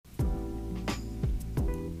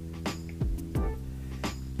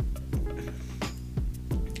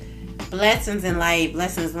Blessings and light,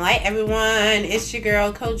 everyone. It's your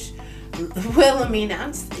girl, Coach Wilhelmina.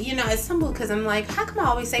 It's simple because I'm like, how come I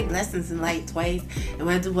always say blessings and light twice? And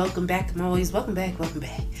when I do welcome back, I'm always welcome back.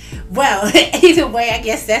 Well, either way, I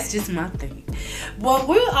guess that's just my thing. Well,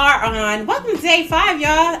 we are on, welcome to day 5,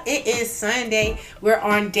 y'all. It is Sunday. We're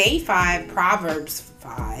on day 5, Proverbs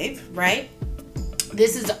 5, right?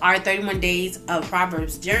 This is our 31 days of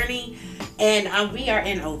Proverbs journey, and we are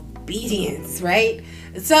in obedience, right?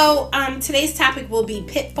 So today's topic will be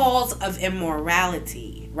pitfalls of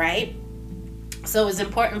immorality, right? So it's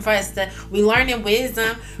important for us we learn in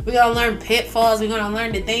wisdom. We're going to learn pitfalls. We're going to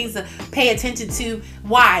learn the things to pay attention to.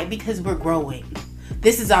 Why? Because we're growing.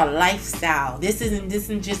 This is our lifestyle. This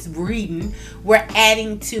isn't just reading. We're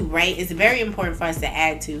adding to, right? It's very important for us to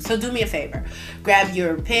add to. So do me a favor. Grab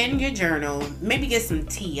your pen, your journal. Maybe get some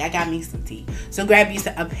tea. I got me some tea. So grab you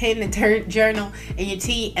a pen, a journal, and your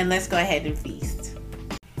tea, and let's go ahead and feast.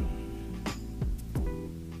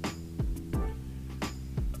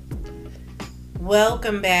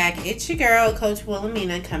 Welcome back. It's your girl, Coach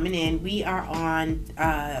Wilhelmina, coming in. We are on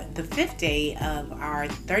the 5th day of our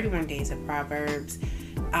 31 days of Proverbs.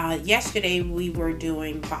 Yesterday, we were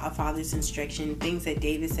doing a father's instruction, things that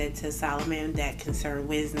David said to Solomon that concern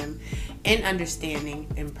wisdom and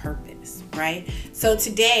understanding and purpose, right? So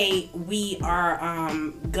today, we are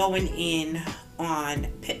going in on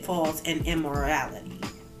pitfalls and immorality.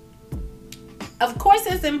 Of course,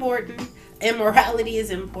 it's important. Immorality is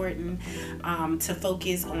important to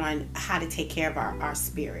focus on how to take care of our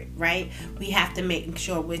spirit, right? We have to make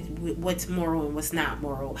sure what's moral and what's not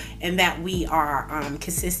moral, and that we are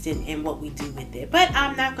consistent in what we do with it. But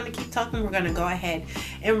I'm not going to keep talking. We're going to go ahead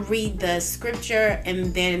and read the scripture,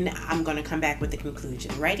 and then I'm going to come back with the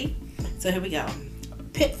conclusion. Ready? So here we go.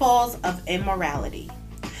 Pitfalls of immorality.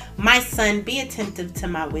 My son, be attentive to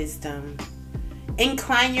my wisdom.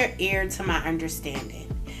 Incline your ear to my understanding,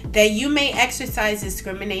 that you may exercise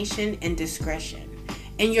discrimination and discretion,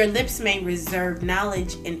 and your lips may reserve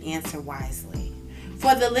knowledge and answer wisely.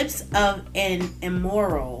 For the lips of an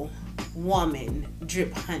immoral woman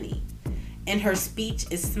drip honey, and her speech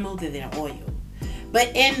is smoother than oil. But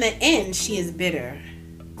in the end she is bitter,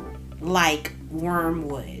 like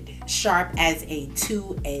wormwood, sharp as a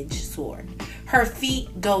two-edged sword. Her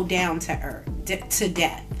feet go down to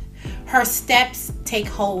death. Her steps take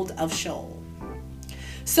hold of Sheol,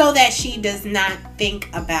 so that she does not think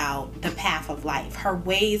about the path of life. Her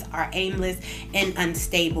ways are aimless and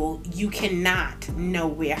unstable. You cannot know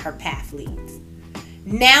where her path leads.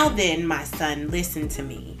 Now then, my son, listen to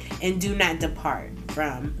me, and do not depart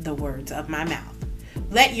from the words of my mouth.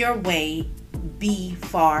 Let your way be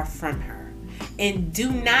far from her, and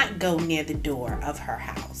do not go near the door of her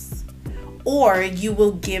house, or you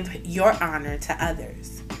will give your honor to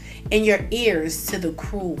others, and your ears to the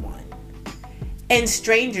cruel one. And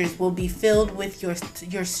strangers will be filled with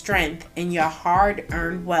your strength, and your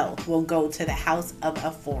hard-earned wealth will go to the house of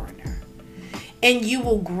a foreigner. And you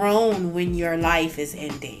will groan when your life is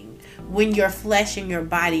ending, when your flesh and your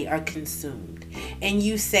body are consumed. And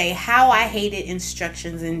you say, how I hated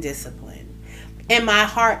instructions and discipline, and my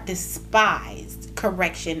heart despised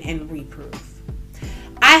correction and reproof.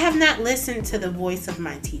 I have not listened to the voice of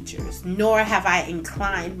my teachers, nor have I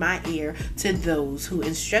inclined my ear to those who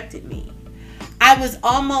instructed me. I was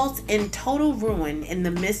almost in total ruin in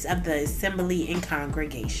the midst of the assembly and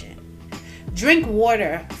congregation. Drink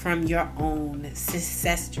water from your own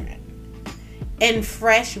cistern, and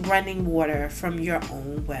fresh running water from your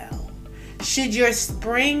own well. Should your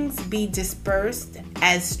springs be dispersed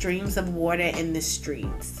as streams of water in the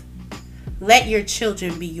streets? Let your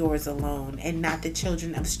children be yours alone, and not the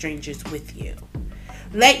children of strangers with you.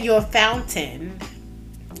 Let your fountain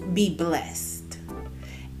be blessed,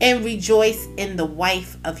 and rejoice in the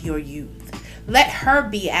wife of your youth. Let her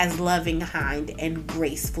be as loving hind and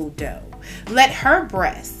graceful doe. Let her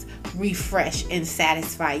breasts refresh and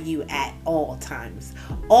satisfy you at all times.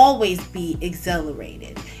 Always be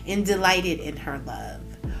exhilarated and delighted in her love.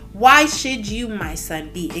 Why should you, my son,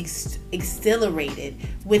 be exhilarated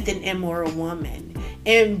with an immoral woman?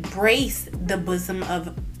 Embrace the bosom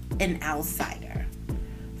of an outsider.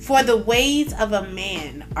 For the ways of a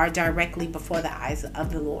man are directly before the eyes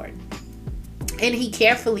of the Lord, and he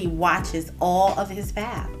carefully watches all of his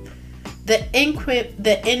path. The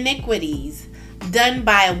iniquities done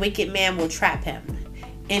by a wicked man will trap him,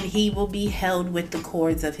 and he will be held with the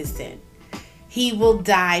cords of his sin. He will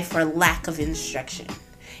die for lack of instruction,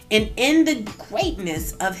 and in the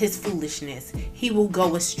greatness of his foolishness, he will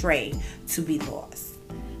go astray to be lost.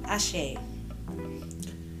 Ashe.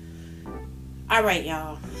 All right,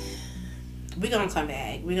 y'all. We're going to come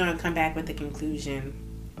back. We're going to come back with the conclusion.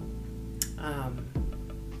 Um,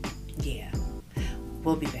 yeah,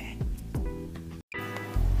 we'll be back.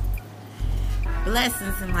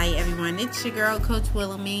 Blessings and light, everyone. It's your girl, Coach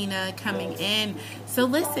Wilhelmina, coming in. So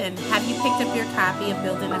listen, have you picked up your copy of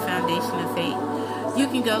Building a Foundation of Faith? You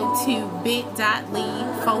can go to bit.ly/coach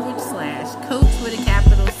with a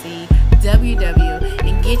capital C, WW,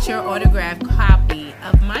 and get your autographed copy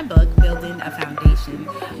of my book, Building a Foundation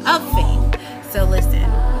of Faith. So listen,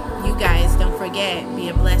 you guys, don't forget, be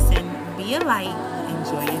a blessing, be a light,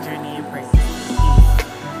 enjoy your journey in prayer.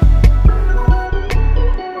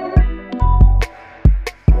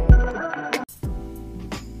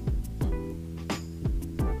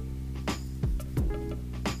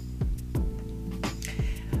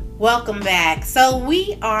 Welcome back. So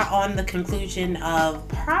we are on the conclusion of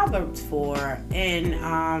Proverbs 4, and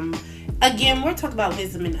again, we're talking about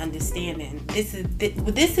wisdom and understanding. This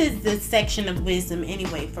is the section of wisdom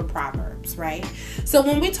anyway for Proverbs, right? So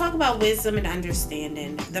when we talk about wisdom and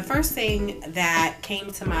understanding, the first thing that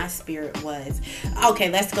came to my spirit was,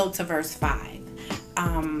 okay, let's go to verse 5.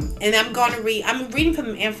 And I'm reading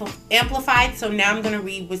from Amplified, so now I'm going to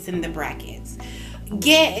read what's in the brackets.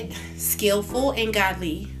 Get skillful and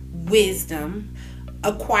godly wisdom,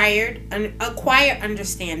 acquire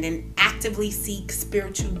understanding, actively seek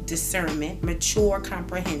spiritual discernment, mature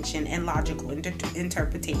comprehension, and logical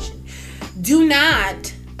interpretation. Do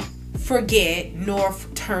not forget nor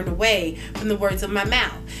turn away from the words of my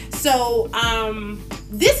mouth. So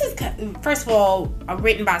this is, first of all,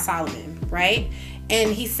 written by Solomon, right?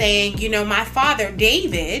 And he's saying, my father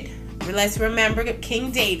David, let's remember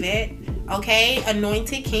King David, okay,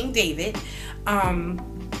 anointed King David,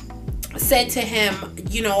 said to him,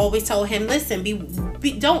 always told him, listen,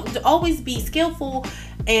 don't always be skillful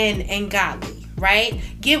and godly, right?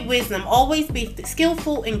 Get wisdom. Always be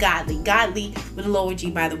skillful and godly. Godly with a lower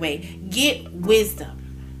G, by the way. Get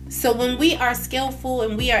wisdom. So when we are skillful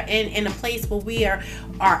and we are in a place where we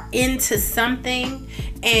are into something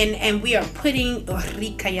and we are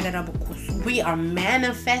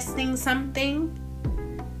manifesting something,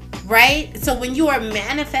 right? So when you are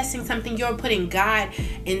manifesting something, you're putting God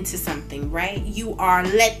into something, right? You are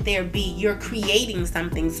let there be. You're creating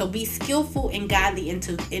something. So be skillful and godly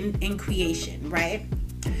in creation, right?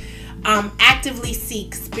 Actively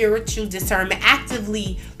seek spiritual discernment.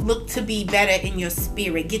 Actively look to be better in your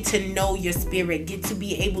spirit. Get to know your spirit. Get to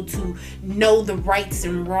be able to know the rights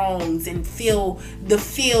and wrongs and feel the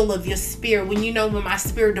feel of your spirit. When my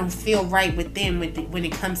spirit don't feel right within when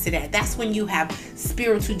it comes to that. That's when you have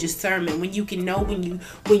spiritual discernment. When you can know when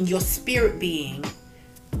your spirit being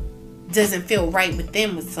doesn't feel right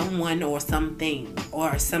within with someone or something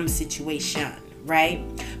or some situation. Right?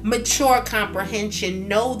 Mature comprehension.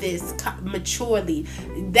 Know this maturely.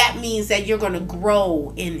 That means that you're going to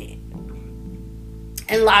grow in it.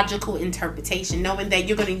 And logical interpretation, knowing that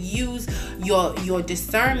you're going to use your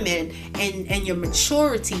discernment and your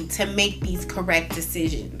maturity to make these correct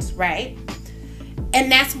decisions, right?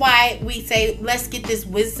 And that's why we say, let's get this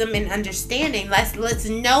wisdom and understanding. Let's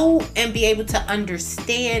know and be able to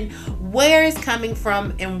understand where it's coming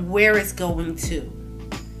from and where it's going to.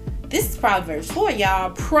 This is Proverbs 4,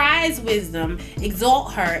 y'all. Prize wisdom,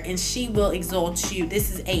 exalt her, and she will exalt you. This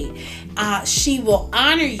is 8. She will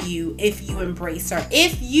honor you if you embrace her.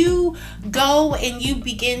 If you go and you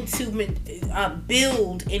begin to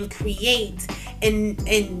build and create and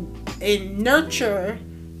nurture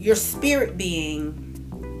your spirit being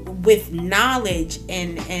with knowledge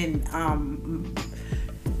and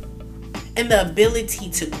the ability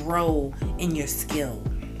to grow in your skill,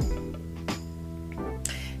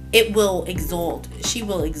 it will exalt. She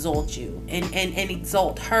will exalt you and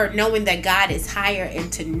exalt her, knowing that God is higher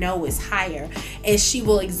and to know is higher. And she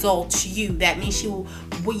will exalt you. That means your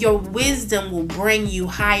wisdom will bring you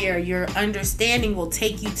higher. Your understanding will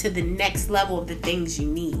take you to the next level of the things you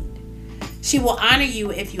need. She will honor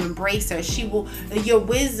you if you embrace her. Your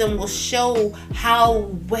wisdom will show how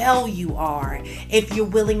well you are if you're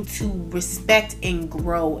willing to respect and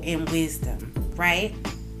grow in wisdom, right?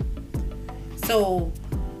 So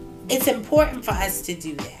it's important for us to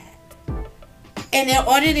do that. And in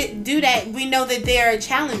order to do that, we know that there are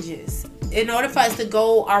challenges. In order for us to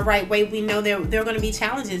go our right way, we know there are going to be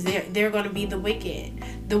challenges. There are going to be the wicked.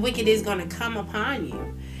 The wicked is going to come upon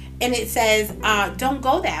you. And it says, don't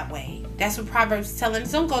go that way. That's what Proverbs is telling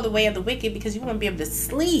us. Don't go the way of the wicked, because you won't be able to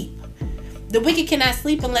sleep. The wicked cannot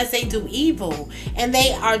sleep unless they do evil, and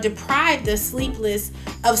they are deprived of sleep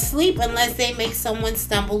unless they make someone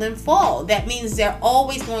stumble and fall. That means they're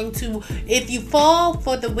always going to, if you fall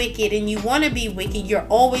for the wicked and you want to be wicked, you're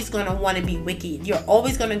always going to want to be wicked. You're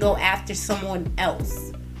always going to go after someone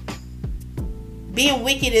else. Being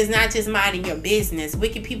wicked is not just minding your business.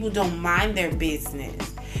 Wicked people don't mind their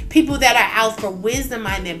business. People that are out for wisdom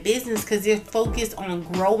mind their business because they're focused on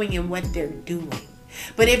growing in what they're doing.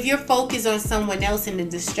 But if you're focused on someone else and the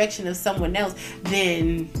destruction of someone else,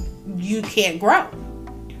 then you can't grow.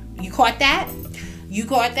 You caught that? You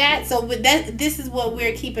caught that? So with that, this is what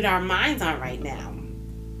we're keeping our minds on right now.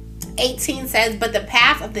 18 says, but the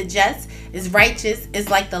path of the just is righteous, is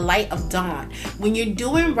like the light of dawn. When you're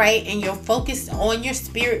doing right and you're focused on your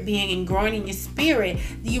spirit being and growing in your spirit,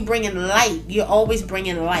 you bring in light. You're always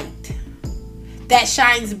bringing light that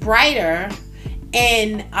shines brighter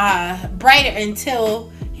and brighter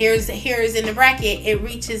until here's in the bracket, it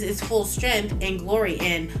reaches its full strength and glory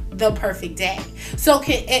in the perfect day. So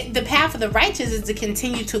the path of the righteous is to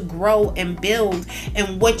continue to grow and build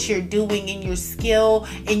in what you're doing, in your skill,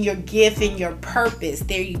 in your gift, in your purpose.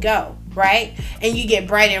 There you go. Right? And you get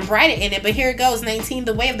brighter and brighter in it. But here it goes, 19.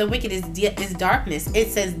 The way of the wicked is darkness. It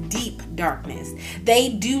says deep darkness. They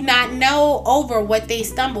do not know over what they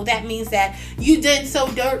stumble. That means that you did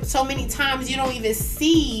so many times you don't even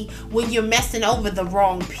see when you're messing over the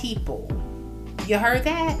wrong people. You heard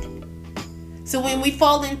that? So when we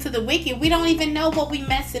fall into the wicked, we don't even know what we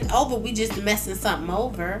messing over. We just messing something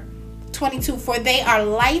over. 22. For they are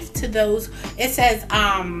life to those. It says,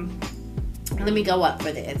 let me go up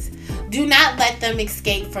for this. Do not let them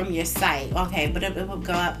escape from your sight. Okay, but it will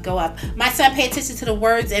go up. My son, pay attention to the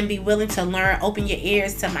words and be willing to learn. Open your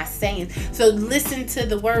ears to my sayings. So listen to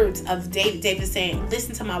the words of David. David saying,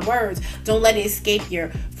 listen to my words. Don't let it escape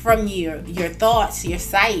from your thoughts, your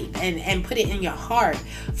sight, and put it in your heart.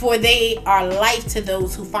 For they are life to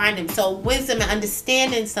those who find them. So wisdom and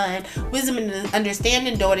understanding, son, wisdom and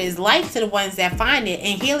understanding, daughter, is life to the ones that find it,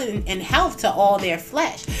 and healing and health to all their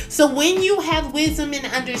flesh. So when you have wisdom and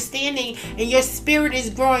understanding and your spirit is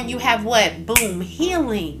growing, you have what? Boom,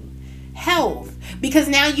 healing, health. Because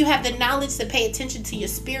now you have the knowledge to pay attention to your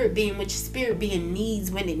spirit being, what your spirit being needs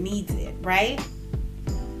when it needs it, right?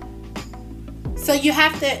 So you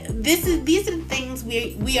have to, these are the things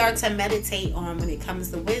we are to meditate on when it comes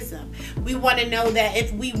to wisdom. We want to know that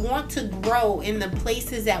if we want to grow in the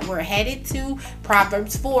places that we're headed to,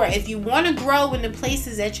 Proverbs 4, if you want to grow in the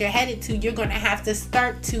places that you're headed to, you're going to have to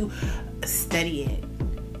start to study it.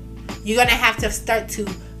 You're going to have to start to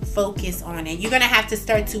focus on it. You're going to have to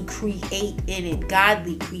start to create in it,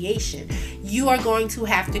 godly creation. You are going to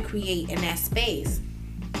have to create in that space.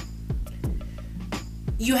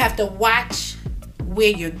 You have to watch where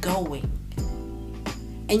you're going.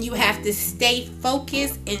 And you have to stay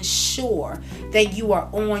focused and sure that you are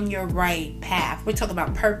on your right path. We're talking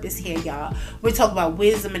about purpose here, y'all. We're talking about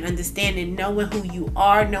wisdom and understanding, knowing who you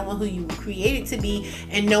are, knowing who you were created to be,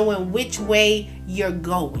 and knowing which way you're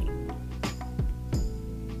going.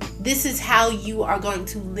 This is how you are going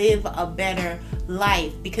to live a better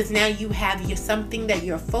life, because now you have something that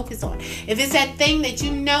you're focused on. If it's that thing that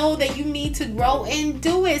you know that you need to grow in,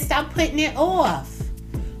 do it. Stop putting it off.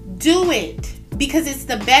 Do it, because it's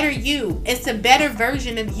the better you. It's the better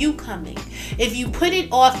version of you coming. If you put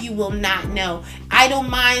it off, you will not know. Idle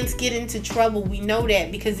minds get into trouble. We know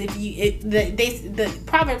that, because the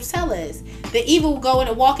Proverbs tell us the evil will go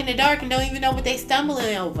and walk in the dark and don't even know what they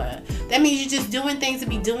stumbling over. That means you're just doing things to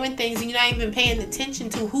be doing things, and you're not even paying attention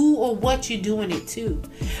to who or what you're doing it to.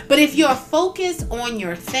 But if you're focused on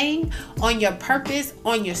your thing, on your purpose,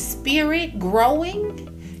 on your spirit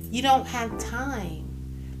growing, you don't have time.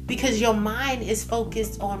 Because your mind is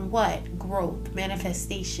focused on what? Growth,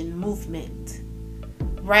 manifestation, movement,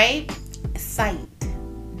 right? Sight,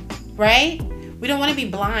 right? We don't want to be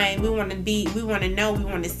blind. We want to know, we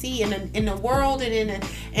want to see. In the world and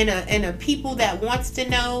in a people that wants to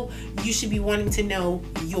know, you should be wanting to know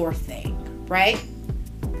your thing, right?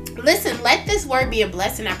 Listen, let this word be a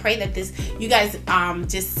blessing. I pray that you guys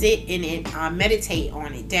just sit in it, meditate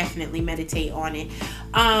on it. Definitely meditate on it.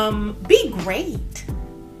 Be great.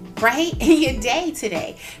 Right? In your day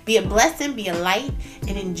today. Be a blessing, be a light,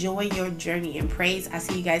 and enjoy your journey in praise. I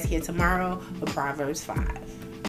see you guys here tomorrow with Proverbs 5.